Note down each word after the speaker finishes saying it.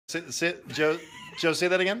Sit, Joe. Joe, say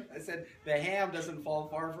that again. I said the ham doesn't fall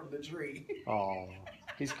far from the tree. Oh,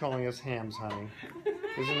 he's calling us hams, honey.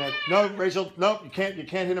 Isn't that? No, Rachel. No, you can't. You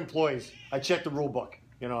can't hit employees. I checked the rule book.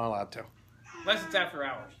 You're not allowed to. Unless it's after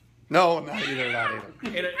hours. No, not either. Not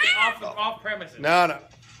either. Off premises. No.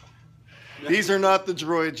 These are not the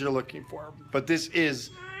droids you're looking for. But this is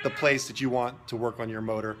the place that you want to work on your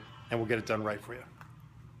motor, and we'll get it done right for you.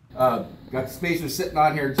 Got the spacers sitting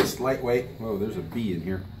on here, just lightweight. Whoa, there's a bee in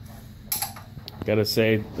here. Gotta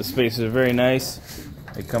say, the spacers are very nice.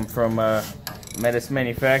 They come from Medics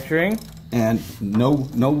Manufacturing. And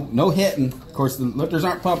no hitting. Of course, the lifters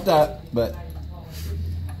aren't pumped up, but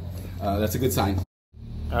that's a good sign.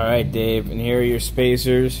 All right, Dave, and here are your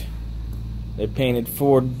spacers. They painted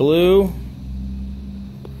Ford blue.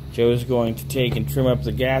 Joe's going to take and trim up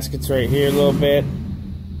the gaskets right here a little bit.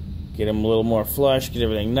 Get them a little more flush, get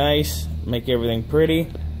everything nice, make everything pretty.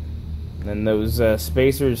 And then those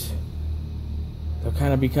spacers, they'll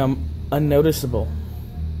kind of become unnoticeable.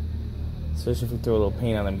 Especially if we throw a little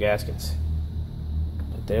paint on them gaskets.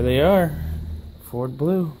 But there they are. Ford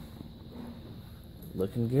blue.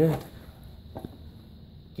 Looking good.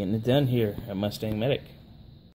 Getting it done here at Mustang Medic.